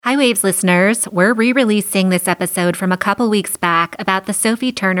Hi, Waves listeners. We're re-releasing this episode from a couple weeks back about the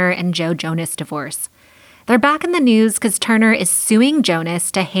Sophie Turner and Joe Jonas divorce. They're back in the news because Turner is suing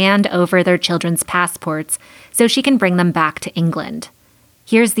Jonas to hand over their children's passports so she can bring them back to England.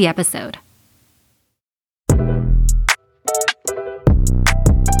 Here's the episode.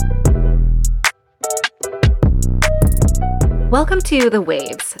 Welcome to The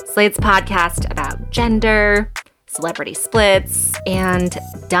Waves, Slate's podcast about gender, celebrity splits, and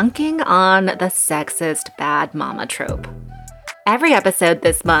dunking on the sexist bad mama trope. Every episode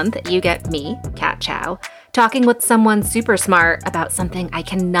this month, you get me, Kat Chow, talking with someone super smart about something I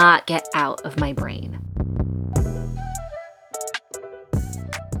cannot get out of my brain.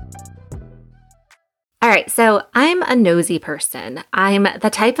 All right, so I'm a nosy person. I'm the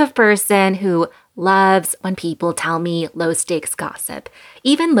type of person who loves when people tell me low-stakes gossip.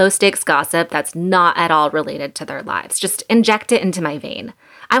 Even low-stakes gossip that's not at all related to their lives. Just inject it into my vein.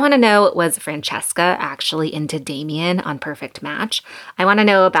 I want to know, was Francesca actually into Damien on Perfect Match? I want to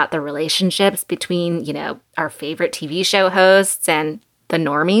know about the relationships between, our favorite TV show hosts and the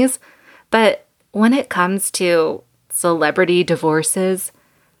normies. But when it comes to celebrity divorces,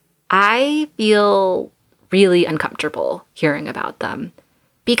 I feel really uncomfortable hearing about them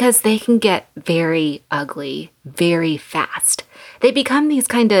because they can get very ugly very fast. They become these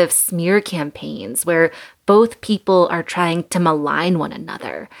kind of smear campaigns where both people are trying to malign one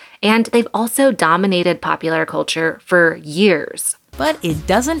another, and they've also dominated popular culture for years. But it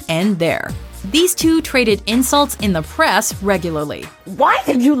doesn't end there. These two traded insults in the press regularly. Why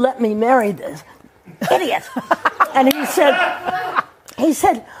did you let me marry this idiot? And he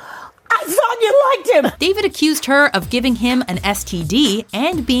said, I thought you liked him. David accused her of giving him an STD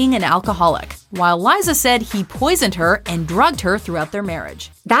and being an alcoholic, while Liza said he poisoned her and drugged her throughout their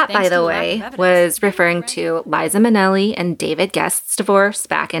marriage. That, by the way, was referring to Liza Minnelli and David Guest's divorce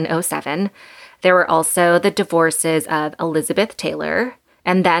back in 2007. There were also the divorces of Elizabeth Taylor,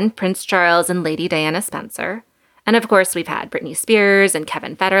 and then Prince Charles and Lady Diana Spencer. And of course, we've had Britney Spears and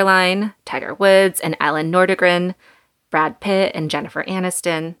Kevin Federline, Tiger Woods and Ellen Nordegren, Brad Pitt and Jennifer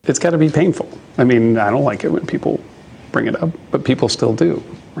Aniston. It's got to be painful. I mean, I don't like it when people bring it up, but people still do,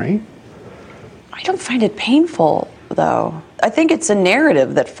 right? I don't find it painful, though. I think it's a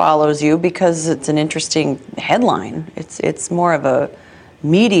narrative that follows you because it's an interesting headline. It's more of a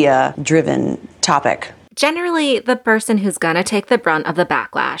media-driven topic. Generally, the person who's gonna take the brunt of the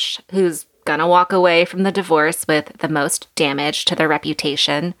backlash, who's gonna walk away from the divorce with the most damage to their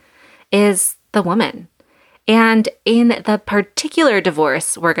reputation, is the woman. And in the particular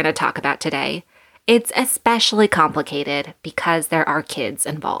divorce we're going to talk about today, it's especially complicated because there are kids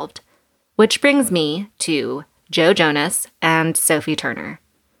involved. Which brings me to Joe Jonas and Sophie Turner.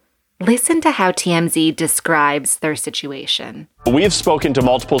 Listen to how TMZ describes their situation. We have spoken to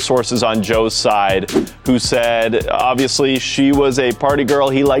multiple sources on Joe's side who said, obviously, she was a party girl.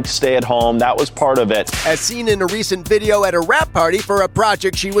 He liked to stay at home. That was part of it. As seen in a recent video at a rap party for a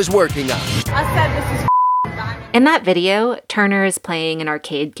project she was working on. I said this is In that video, Turner is playing an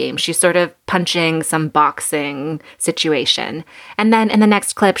arcade game. She's sort of punching some boxing situation. And then in the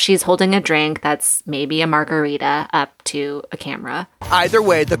next clip, she's holding a drink that's maybe a margarita up to a camera. Either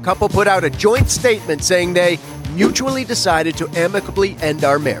way, the couple put out a joint statement saying they mutually decided to amicably end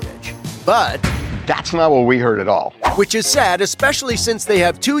our marriage. But that's not what we heard at all. Which is sad, especially since they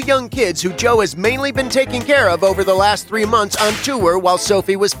have two young kids who Joe has mainly been taking care of over the last 3 months on tour while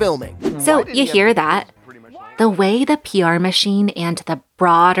Sophie was filming. So you hear that? The way the PR machine and the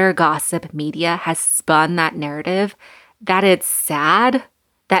broader gossip media has spun that narrative, that it's sad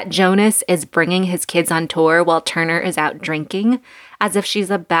that Jonas is bringing his kids on tour while Turner is out drinking, as if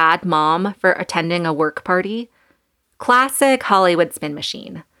she's a bad mom for attending a work party. Classic Hollywood spin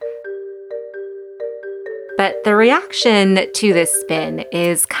machine. But the reaction to this spin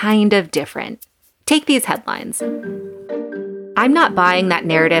is kind of different. Take these headlines. I'm not buying that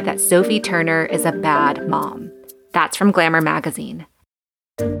narrative that Sophie Turner is a bad mom. That's from Glamour magazine.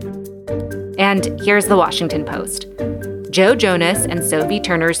 And here's the Washington Post. Joe Jonas and Sophie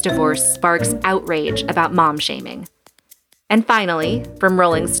Turner's divorce sparks outrage about mom shaming. And finally, from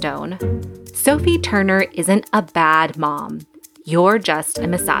Rolling Stone, Sophie Turner isn't a bad mom. You're just a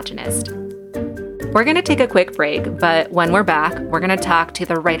misogynist. We're going to take a quick break, but when we're back, we're going to talk to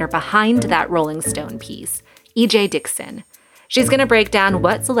the writer behind that Rolling Stone piece, E.J. Dixon. She's going to break down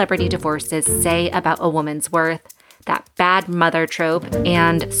what celebrity divorces say about a woman's worth, that bad mother trope,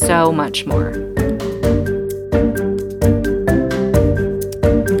 and so much more.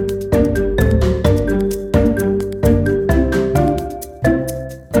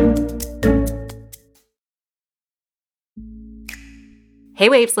 Hey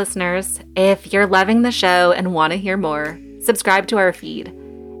Waves listeners, if you're loving the show and want to hear more, subscribe to our feed.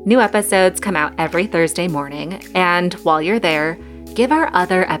 New episodes come out every Thursday morning, and while you're there, give our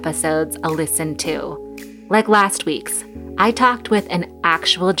other episodes a listen too. Like last week's, I talked with an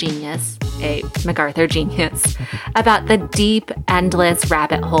actual genius, a MacArthur genius, about the deep, endless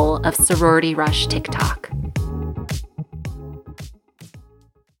rabbit hole of sorority rush TikTok.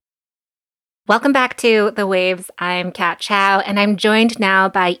 Welcome back to The Waves. I'm Kat Chow, and I'm joined now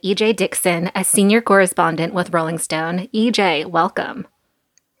by EJ Dixon, a senior correspondent with Rolling Stone. EJ, welcome.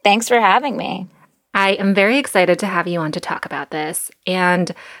 Thanks for having me. I am very excited to have you on to talk about this.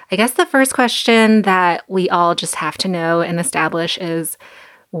 And I guess the first question that we all just have to know and establish is,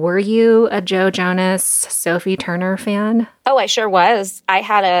 were you a Joe Jonas, Sophie Turner fan? Oh, I sure was. I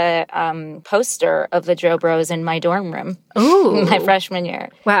had a poster of the Joe Bros in my dorm room. Ooh. My freshman year.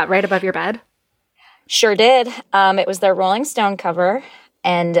 Wow, right above your bed? Sure did. It was their Rolling Stone cover.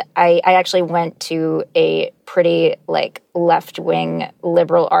 And I actually went to a pretty, left-wing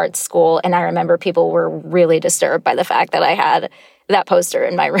liberal arts school. And I remember people were really disturbed by the fact that I had that poster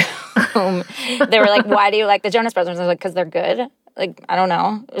in my room. They were like, why do you like the Jonas Brothers? I was like, because they're good. I don't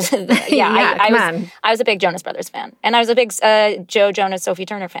know. I was a big Jonas Brothers fan. And I was a big Joe Jonas, Sophie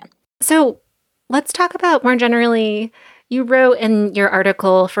Turner fan. So let's talk about more generally. You wrote in your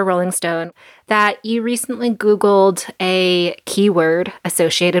article for Rolling Stone that you recently Googled a keyword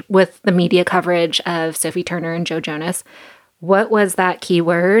associated with the media coverage of Sophie Turner and Joe Jonas. What was that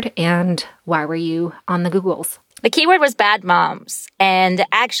keyword, and why were you on the Googles? The keyword was bad moms. And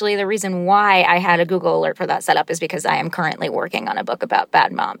actually, the reason why I had a Google alert for that setup is because I am currently working on a book about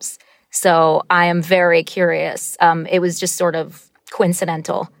bad moms. So I am very curious. It was just sort of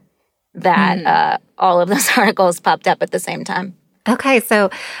coincidental that all of those articles popped up at the same time. Okay, so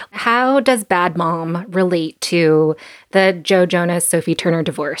how does Bad Mom relate to the Joe Jonas, Sophie Turner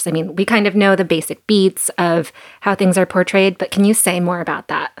divorce? I mean, we kind of know the basic beats of how things are portrayed, but can you say more about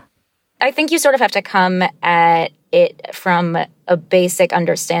that? I think you sort of have to come at it from a basic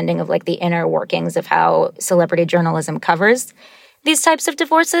understanding of the inner workings of how celebrity journalism covers these types of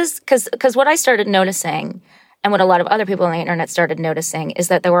divorces. Because what I started noticing, and what a lot of other people on the internet started noticing, is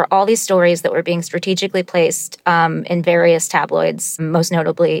that there were all these stories that were being strategically placed in various tabloids, most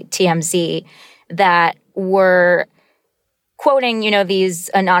notably TMZ, that were quoting,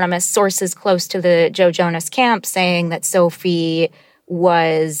 these anonymous sources close to the Joe Jonas camp saying that Sophie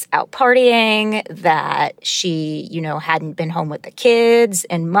was out partying, that she, hadn't been home with the kids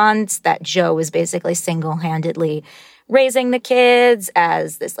in months, that Joe was basically single-handedly raising the kids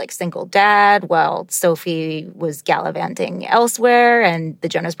as this single dad while Sophie was gallivanting elsewhere and the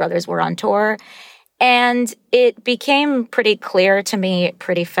Jonas Brothers were on tour. And it became pretty clear to me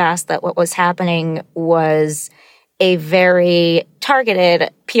pretty fast that what was happening was a very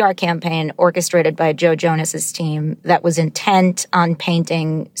targeted PR campaign orchestrated by Joe Jonas's team that was intent on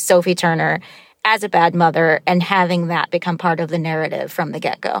painting Sophie Turner as a bad mother and having that become part of the narrative from the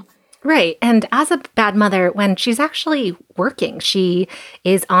get-go. Right. And as a bad mother, when she's actually working, she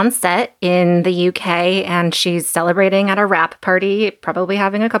is on set in the UK and she's celebrating at a wrap party, probably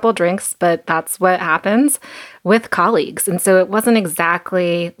having a couple drinks, but that's what happens with colleagues. And so it wasn't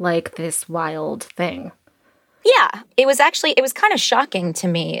exactly like this wild thing. Yeah, it was kind of shocking to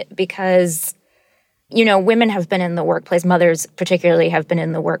me because, women have been in the workplace, mothers particularly have been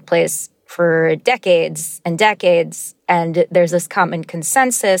in the workplace for decades and decades, and there's this common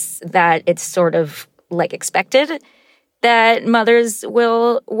consensus that it's sort of expected that mothers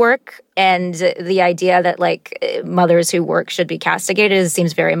will work, and the idea that mothers who work should be castigated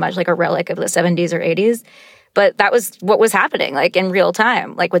seems very much like a relic of the 70s or 80s. But that was what was happening, in real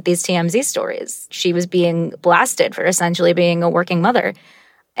time, with these TMZ stories. She was being blasted for essentially being a working mother.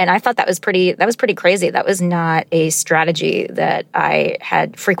 And I thought that was pretty crazy. That was not a strategy that I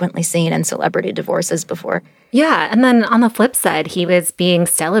had frequently seen in celebrity divorces before. Yeah. And then on the flip side, he was being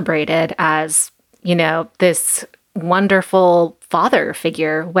celebrated as, this wonderful father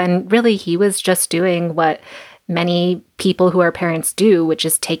figure when really he was just doing what many people who are parents do, which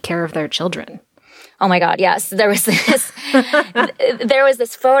is take care of their children. Oh my God, yes. There was this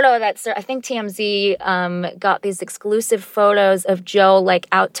photo that I think TMZ got these exclusive photos of Joe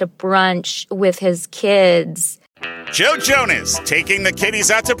out to brunch with his kids. Joe Jonas taking the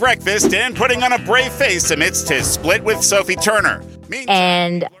kiddies out to breakfast and putting on a brave face amidst his split with Sophie Turner.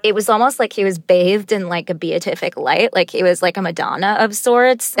 And it was almost like he was bathed in like a beatific light. Like he was like a Madonna of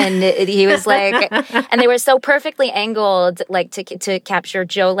sorts. And he was like, and they were so perfectly angled, like to capture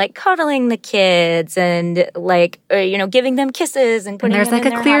Joe, like cuddling the kids and like, giving them kisses and putting there's them like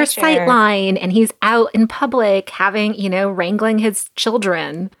in a their clear high sight chair. line and he's out in public having, wrangling his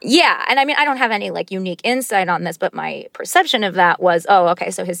children. Yeah. And I mean, I don't have any like unique insight on this, but my perception of that was, oh,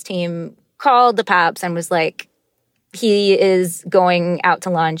 okay, so his team called the Paps and was like, he is going out to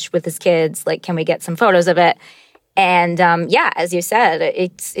lunch with his kids. Like, can we get some photos of it? And as you said,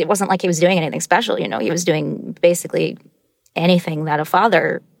 it wasn't like he was doing anything special. He was doing basically anything that a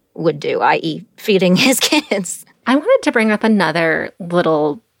father would do, i.e. feeding his kids. I wanted to bring up another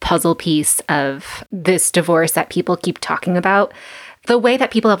little puzzle piece of this divorce that people keep talking about. The way that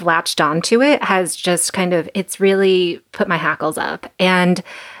people have latched onto it has just it's really put my hackles up. And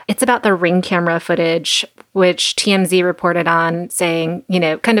it's about the Ring camera footage, which TMZ reported on, saying,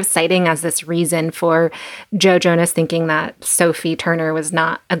 kind of citing as this reason for Joe Jonas thinking that Sophie Turner was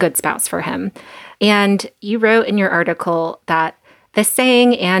not a good spouse for him. And you wrote in your article that the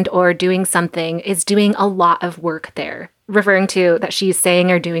saying and or doing something is doing a lot of work there, referring to that she's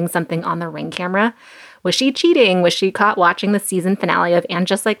saying or doing something on the Ring camera. Was she cheating? Was she caught watching the season finale of And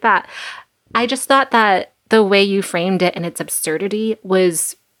Just Like That? I just thought that the way you framed it and its absurdity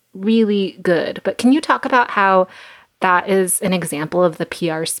was really good. But can you talk about how that is an example of the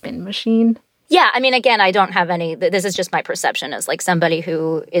PR spin machine? Yeah, I mean, again, I don't have any, this is just my perception as like somebody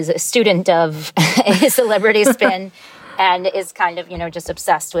who is a student of a celebrity spin and is kind of, just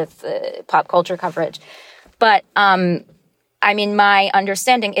obsessed with pop culture coverage. But, I mean, my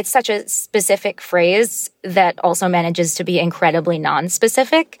understanding, it's such a specific phrase that also manages to be incredibly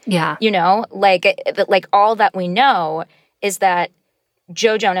non-specific. Yeah. Like all that we know is that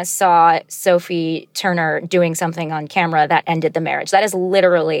Joe Jonas saw Sophie Turner doing something on camera that ended the marriage. That is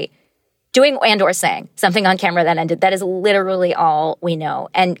literally doing and or saying something on camera that ended. That is literally all we know.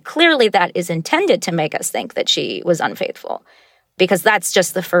 And clearly that is intended to make us think that she was unfaithful, because that's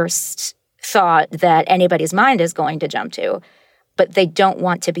just the first thought that anybody's mind is going to jump to, but they don't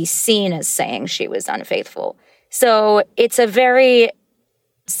want to be seen as saying she was unfaithful. So it's a very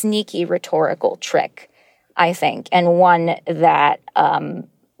sneaky rhetorical trick, I think, and one that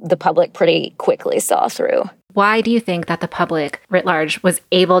the public pretty quickly saw through. Why do you think that the public writ large was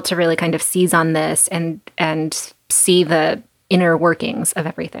able to really kind of seize on this and see the inner workings of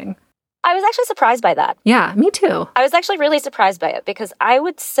everything? I was actually surprised by that. Yeah, me too. I was actually really surprised by it because I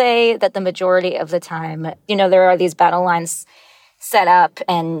would say that the majority of the time, there are these battle lines set up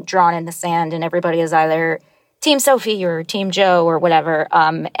and drawn in the sand and everybody is either Team Sophie or Team Joe or whatever.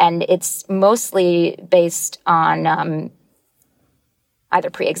 And it's mostly based on either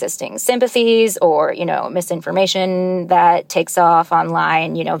pre-existing sympathies or, misinformation that takes off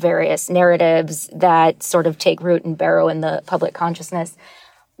online, various narratives that sort of take root and burrow in the public consciousness.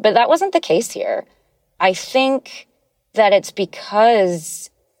 But that wasn't the case here. I think that it's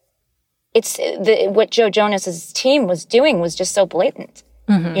because what Joe Jonas's team was doing was just so blatant,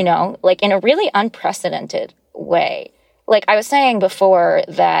 like in a really unprecedented way. Like I was saying before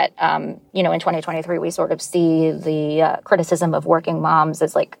that, in 2023, we sort of see the criticism of working moms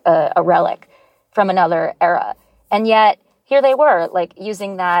as like a relic from another era. And yet here they were like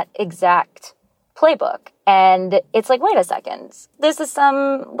using that exact playbook. And it's like, wait a second, this is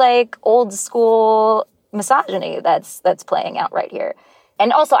some like old school misogyny that's playing out right here.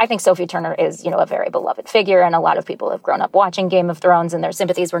 And also, I think Sophie Turner is, a very beloved figure, and a lot of people have grown up watching Game of Thrones, and their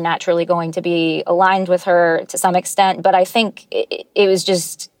sympathies were naturally going to be aligned with her to some extent. But I think it was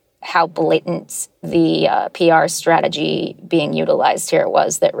just how blatant the PR strategy being utilized here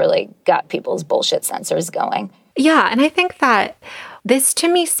was that really got people's bullshit sensors going. Yeah, and I think that this, to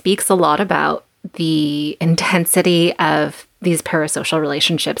me, speaks a lot about the intensity of these parasocial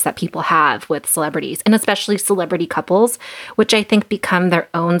relationships that people have with celebrities, and especially celebrity couples, which I think become their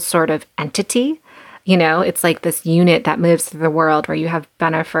own sort of entity. It's like this unit that moves through the world where you have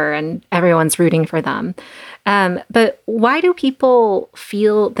Bennifer and everyone's rooting for them. But why do people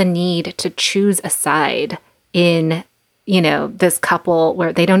feel the need to choose a side in, this couple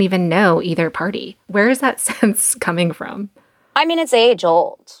where they don't even know either party? Where is that sense coming from? I mean, it's age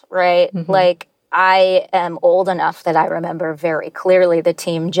old, right? Mm-hmm. Like, I am old enough that I remember very clearly the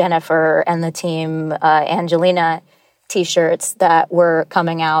Team Jennifer and the Team Angelina T-shirts that were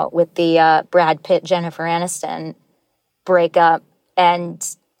coming out with the Brad Pitt, Jennifer Aniston breakup,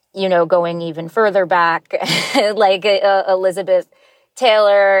 and, going even further back, like Elizabeth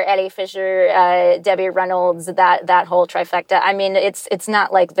Taylor, Eddie Fisher, Debbie Reynolds, that whole trifecta. I mean, it's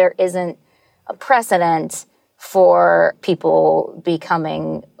not like there isn't a precedent for people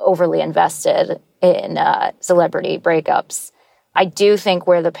becoming overly invested in celebrity breakups. I do think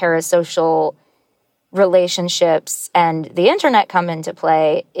where the parasocial relationships and the internet come into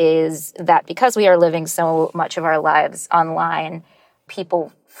play is that because we are living so much of our lives online,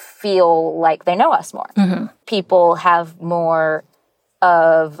 people feel like they know us more. Mm-hmm. People have more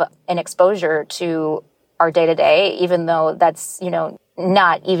of an exposure to our day-to-day, even though that's,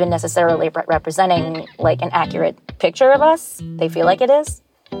 not even necessarily representing like an accurate picture of us. They feel like it is.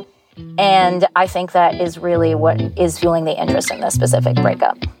 And I think that is really what is fueling the interest in this specific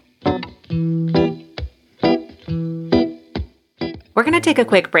breakup. We're going to take a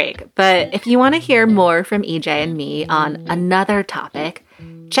quick break, but if you want to hear more from EJ and me on another topic,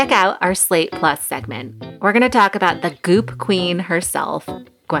 check out our Slate Plus segment. We're going to talk about the Goop Queen herself,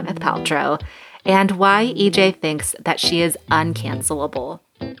 Gwyneth Paltrow, and why EJ thinks that she is uncancelable.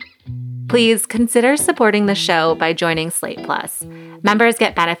 Please consider supporting the show by joining Slate Plus. Members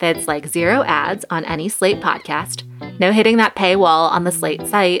get benefits like 0 ads on any Slate podcast, no hitting that paywall on the Slate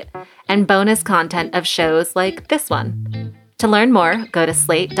site, and bonus content of shows like this one. To learn more, go to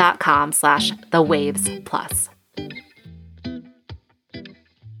slate.com/thewavesplus.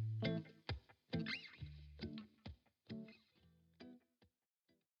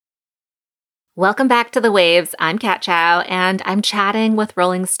 Welcome back to The Waves. I'm Kat Chow, and I'm chatting with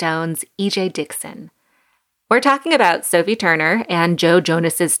Rolling Stone's EJ Dixon. We're talking about Sophie Turner and Joe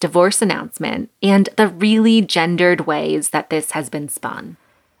Jonas's divorce announcement and the really gendered ways that this has been spun.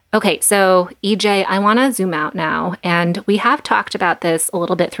 Okay, so EJ, I want to zoom out now, and we have talked about this a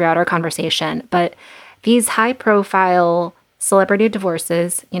little bit throughout our conversation, but these high-profile celebrity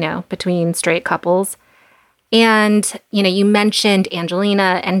divorces, between straight couples, and, you mentioned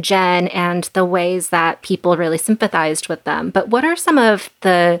Angelina and Jen and the ways that people really sympathized with them. But what are some of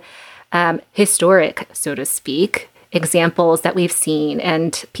the historic, so to speak, examples that we've seen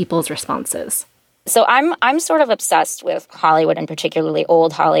and people's responses? So I'm sort of obsessed with Hollywood, and particularly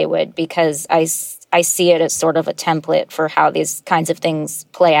old Hollywood, because I see it as sort of a template for how these kinds of things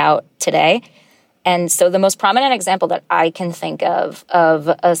play out today. And so the most prominent example that I can think of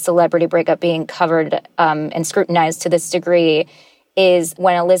a celebrity breakup being covered and scrutinized to this degree is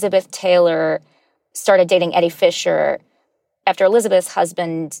when Elizabeth Taylor started dating Eddie Fisher after Elizabeth's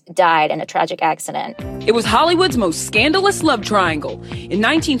husband died in a tragic accident. It was Hollywood's most scandalous love triangle. In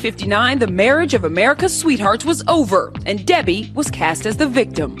 1959, the marriage of America's sweethearts was over, and Debbie was cast as the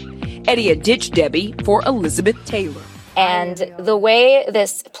victim. Eddie had ditched Debbie for Elizabeth Taylor. And the way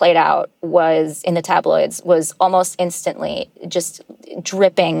this played out was in the tabloids was almost instantly just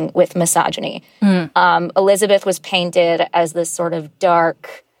dripping with misogyny. Elizabeth was painted as this sort of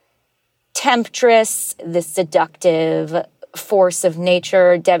dark temptress, this seductive force of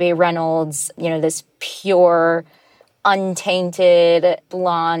nature. Debbie Reynolds, this pure, untainted,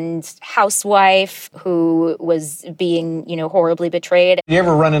 blonde housewife who was being, horribly betrayed. You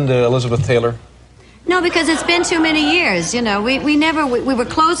ever run into Elizabeth Taylor? No, because it's been too many years. We were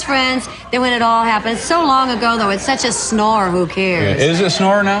close friends. Then when it all happened, so long ago, though, it's such a snore. Who cares? Yeah. Is it a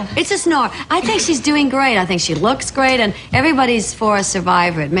snore now? It's a snore. I think she's doing great. I think she looks great, and everybody's for a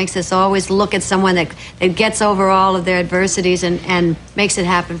survivor. It makes us always look at someone that gets over all of their adversities and makes it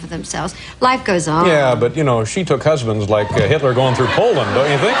happen for themselves. Life goes on. Yeah, but, she took husbands like Hitler going through Poland,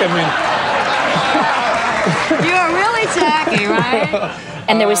 don't you think? You're really tacky, right?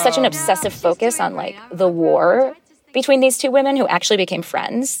 And there was such an obsessive focus on, the war between these two women who actually became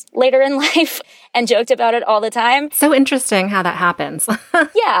friends later in life and joked about it all the time. So interesting how that happens.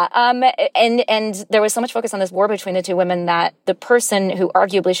 Yeah. And there was so much focus on this war between the two women that the person who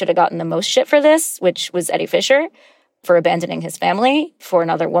arguably should have gotten the most shit for this, which was Eddie Fisher, for abandoning his family for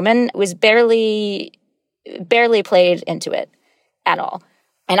another woman, was barely played into it at all.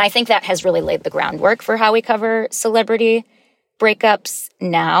 And I think that has really laid the groundwork for how we cover celebrity breakups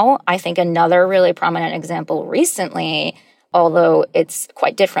now. I think another really prominent example recently, although it's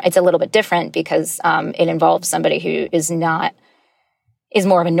quite different, it's a little bit different because it involves somebody who is more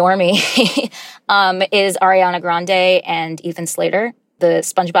of a normie, is Ariana Grande and Ethan Slater, the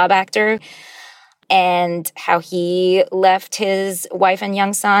SpongeBob actor, and how he left his wife and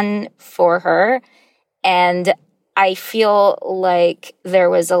young son for her. And I feel like there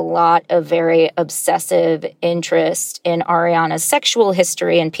was a lot of very obsessive interest in Ariana's sexual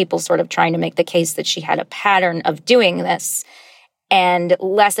history and people sort of trying to make the case that she had a pattern of doing this, and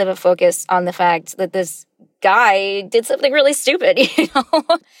less of a focus on the fact that this guy did something really stupid,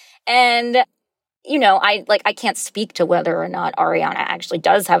 And, I can't speak to whether or not Ariana actually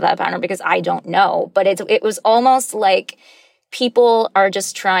does have that pattern because I don't know. But it was almost like people are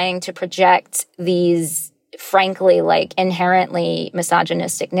just trying to project these frankly, like inherently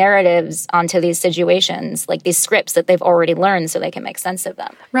misogynistic narratives onto these situations, like these scripts that they've already learned so they can make sense of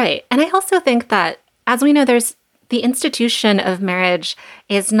them. Right. And I also think that, as we know, there's the institution of marriage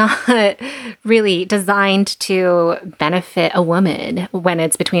is not really designed to benefit a woman when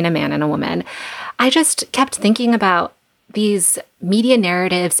it's between a man and a woman. I just kept thinking about these media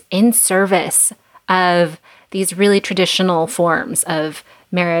narratives in service of these really traditional forms of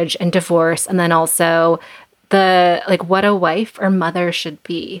marriage and divorce, and then also the like what a wife or mother should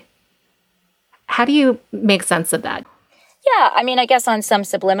be. How do you make sense of that? Yeah, I mean, I guess on some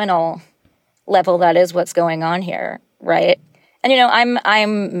subliminal level, that is what's going on here, right? And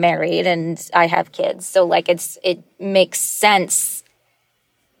I'm married and I have kids, so like it makes sense.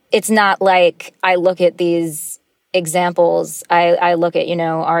 It's not like I look at these examples. I look at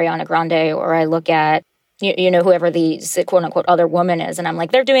Ariana Grande, or I look at whoever the quote unquote other woman is, and I'm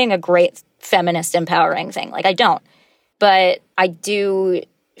like, they're doing a great feminist empowering thing. Like, I don't, but I do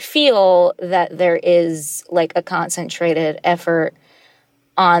feel that there is like a concentrated effort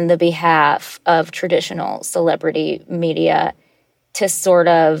on the behalf of traditional celebrity media to sort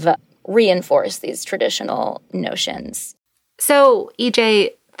of reinforce these traditional notions. So,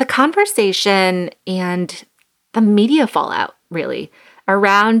 EJ, the conversation and the media fallout, really,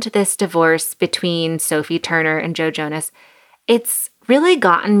 around this divorce between Sophie Turner and Joe Jonas, it's really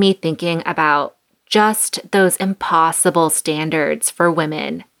gotten me thinking about just those impossible standards for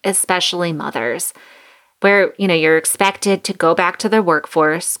women, especially mothers, where, you're expected to go back to the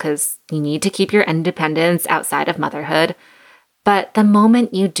workforce because you need to keep your independence outside of motherhood. But the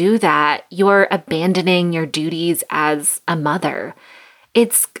moment you do that, you're abandoning your duties as a mother.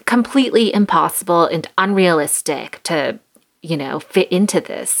 It's completely impossible and unrealistic to fit into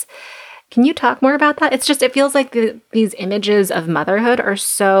this. Can you talk more about that? It feels like these images of motherhood are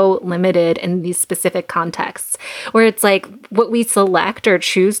so limited in these specific contexts, where it's like what we select or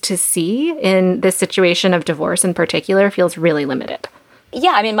choose to see in this situation of divorce in particular feels really limited.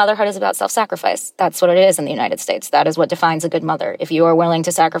 Yeah, I mean, motherhood is about self-sacrifice. That's what it is in the United States. That is what defines a good mother. If you are willing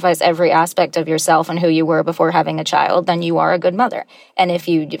to sacrifice every aspect of yourself and who you were before having a child, then you are a good mother. And if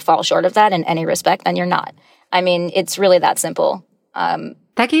you fall short of that in any respect, then you're not. I mean, it's really that simple.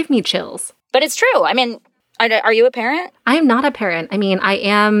 That gave me chills. But it's true. I mean, are you a parent? I am not a parent. I mean, I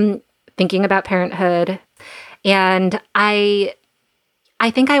am thinking about parenthood. And I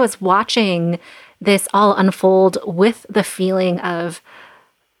think I was watching this all unfold with the feeling of,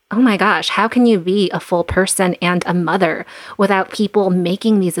 oh my gosh, how can you be a full person and a mother without people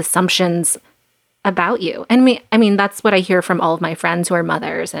making these assumptions about you? And I mean, that's what I hear from all of my friends who are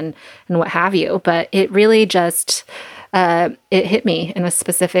mothers and what have you. But it really just, it hit me in a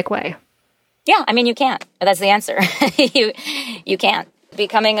specific way. Yeah, I mean, you can't. That's the answer. You can't.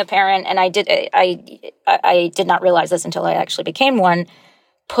 Becoming a parent, and I did not realize this until I actually became one,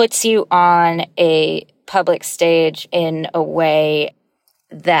 puts you on a public stage in a way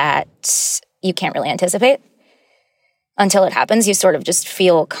that you can't really anticipate. Until it happens, you sort of just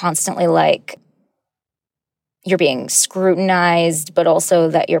feel constantly like you're being scrutinized, but also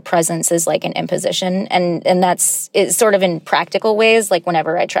that your presence is like an imposition. And it's sort of in practical ways, like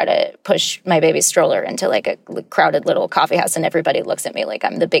whenever I try to push my baby's stroller into like a crowded little coffee house and everybody looks at me like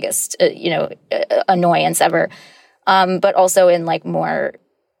I'm the biggest, annoyance ever. But also in like more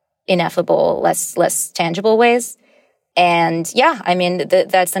ineffable, less tangible ways. And yeah, I mean,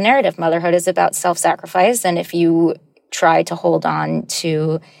 that's the narrative. Motherhood is about self-sacrifice. And if you try to hold on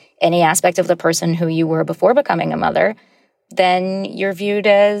to any aspect of the person who you were before becoming a mother, then you're viewed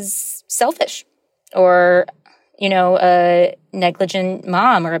as selfish or, a negligent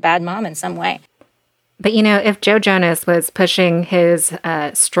mom or a bad mom in some way. But, if Joe Jonas was pushing his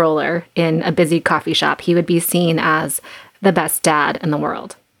stroller in a busy coffee shop, he would be seen as the best dad in the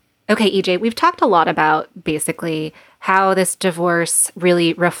world. Okay, EJ, we've talked a lot about basically how this divorce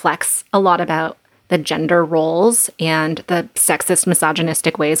really reflects a lot about the gender roles and the sexist,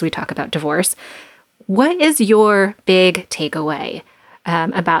 misogynistic ways we talk about divorce. What is your big takeaway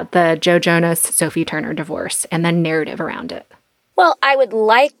about the Joe Jonas, Sophie Turner divorce and the narrative around it? Well, I would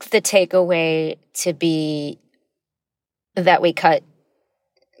like the takeaway to be that we cut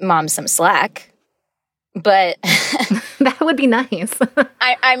mom some slack, but that would be nice.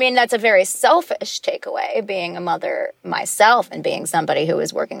 I mean, that's a very selfish takeaway, being a mother myself and being somebody who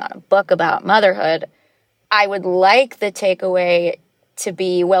is working on a book about motherhood. I would like the takeaway to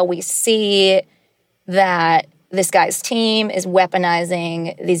be, well, we see that this guy's team is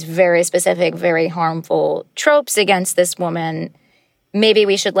weaponizing these very specific, very harmful tropes against this woman. Maybe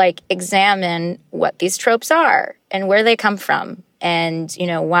we should examine what these tropes are and where they come from and,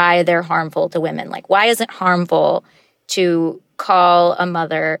 why they're harmful to women. Like, why is it harmful to call a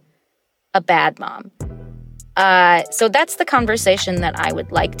mother a bad mom? So that's the conversation that I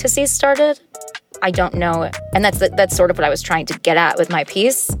would like to see started. I don't know. And that's sort of what I was trying to get at with my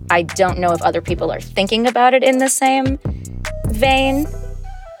piece. I don't know if other people are thinking about it in the same vein.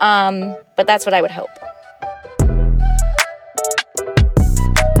 But that's what I would hope.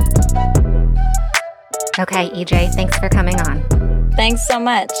 Okay, EJ, thanks for coming on. Thanks so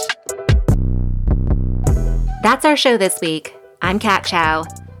much. That's our show this week. I'm Kat Chow.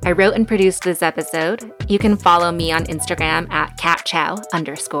 I wrote and produced this episode. You can follow me on Instagram at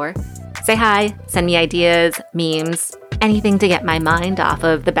 @catchow_. Say hi, send me ideas, memes, anything to get my mind off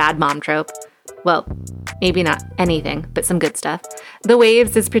of the bad mom trope. Well, maybe not anything, but some good stuff. The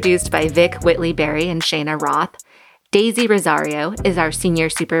Waves is produced by Vic Whitley-Berry and Shayna Roth. Daisy Rosario is our senior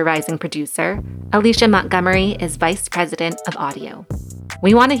supervising producer. Alicia Montgomery is vice president of audio.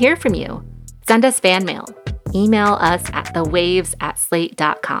 We want to hear from you. Send us fan mail. Email us at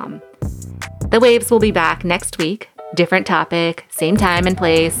thewaves@slate.com. The Waves will be back next week. Different topic, same time and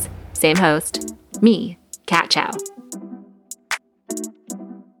place, same host. Me, Kat Chow.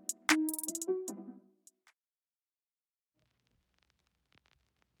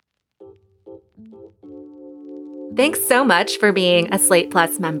 Thanks so much for being a Slate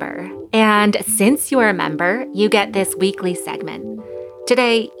Plus member. And since you're a member, you get this weekly segment.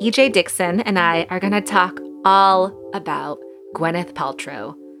 Today, EJ Dixon and I are going to talk all about Gwyneth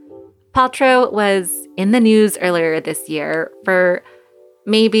Paltrow. Paltrow was in the news earlier this year for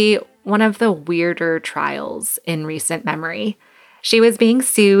maybe one of the weirder trials in recent memory. She was being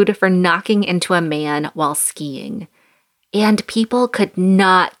sued for knocking into a man while skiing. And people could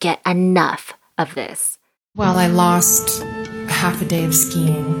not get enough of this. Well, I lost half a day of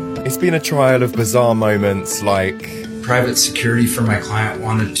skiing. It's been a trial of bizarre moments like private security for my client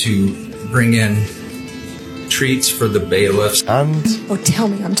wanted to bring in treats for the bailiffs. And oh, tell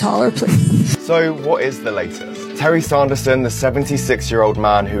me I'm taller, please. So what is the latest? Terry Sanderson, the 76-year-old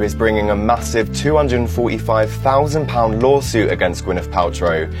man who is bringing a massive £245,000 lawsuit against Gwyneth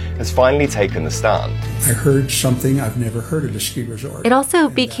Paltrow, has finally taken the stand. I heard something I've never heard at a ski resort. It also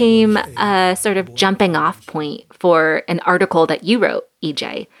became a sort of jumping off point for an article that you wrote,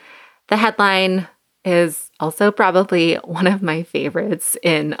 EJ. The headline is also probably one of my favorites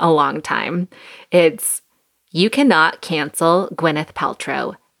in a long time. It's, "You cannot cancel Gwyneth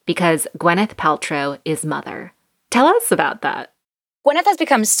Paltrow because Gwyneth Paltrow is mother." Tell us about that. Gwyneth has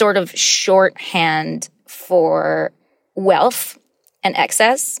become sort of shorthand for wealth and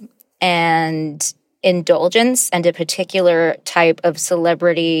excess and indulgence and a particular type of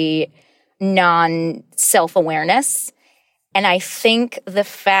celebrity non-self-awareness. And I think the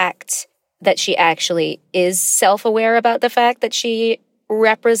fact that she actually is self-aware about the fact that she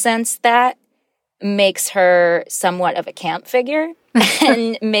represents that makes her somewhat of a camp figure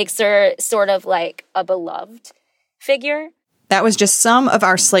and makes her sort of like a beloved figure. That was just some of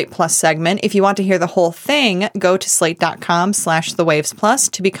our Slate Plus segment. If you want to hear the whole thing, go to slate.com/thewavesplus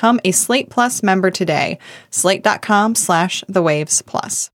to become a Slate Plus member today. Slate.com/thewavesplus.